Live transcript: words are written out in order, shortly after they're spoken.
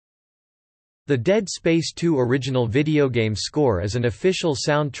The Dead Space 2 original Videogame Score is an official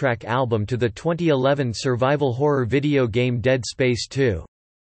soundtrack album to the 2011 survival horror video game Dead Space 2.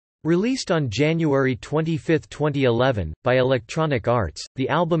 Released on January 25, 2011, by Electronic Arts, the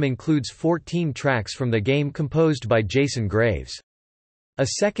album includes 14 tracks from the game composed by Jason Graves. A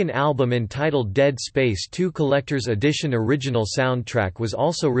second album entitled Dead Space 2 Collector's Edition original soundtrack was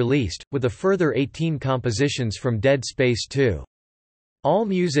also released, with a further 18 compositions from Dead Space 2. All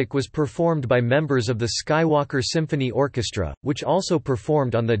music was performed by members of the Skywalker Symphony Orchestra, which also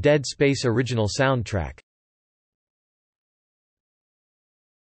performed on the Dead Space original soundtrack.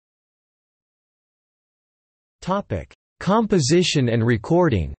 Topic: Composition and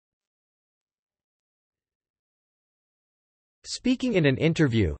recording. Speaking in an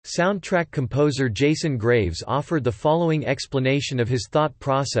interview, soundtrack composer Jason Graves offered the following explanation of his thought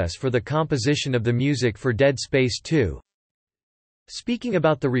process for the composition of the music for Dead Space 2. Speaking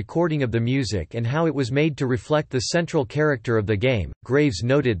about the recording of the music and how it was made to reflect the central character of the game, Graves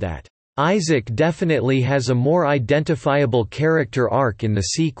noted that, "Isaac definitely has a more identifiable character arc in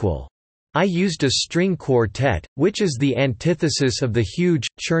the sequel. I used a string quartet, which is the antithesis of the huge,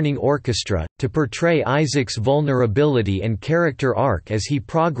 churning orchestra, to portray Isaac's vulnerability and character arc as he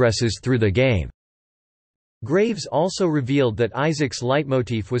progresses through the game." Graves also revealed that Isaac's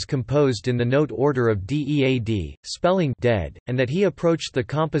leitmotif was composed in the note order of DEAD, spelling dead, and that he approached the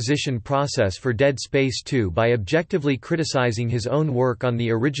composition process for Dead Space 2 by objectively criticizing his own work on the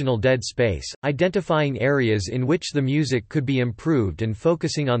original Dead Space, identifying areas in which the music could be improved and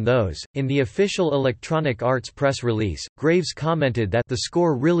focusing on those. In the official Electronic Arts press release, Graves commented that the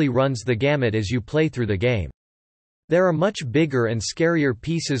score really runs the gamut as you play through the game. There are much bigger and scarier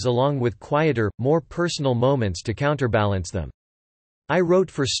pieces along with quieter, more personal moments to counterbalance them. I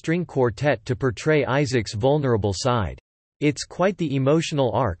wrote for string quartet to portray Isaac's vulnerable side. It's quite the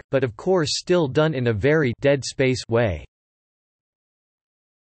emotional arc, but of course still done in a very Dead Space way.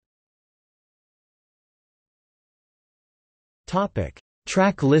 Topic: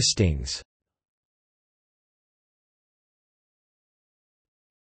 Track listings.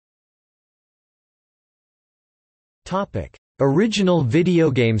 Original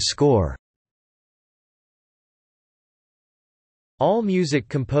Videogame Score. All music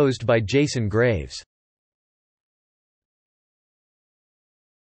composed by Jason Graves.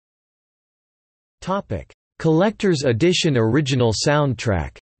 Collector's Edition original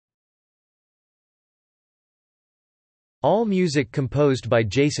soundtrack. All music composed by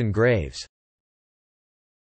Jason Graves.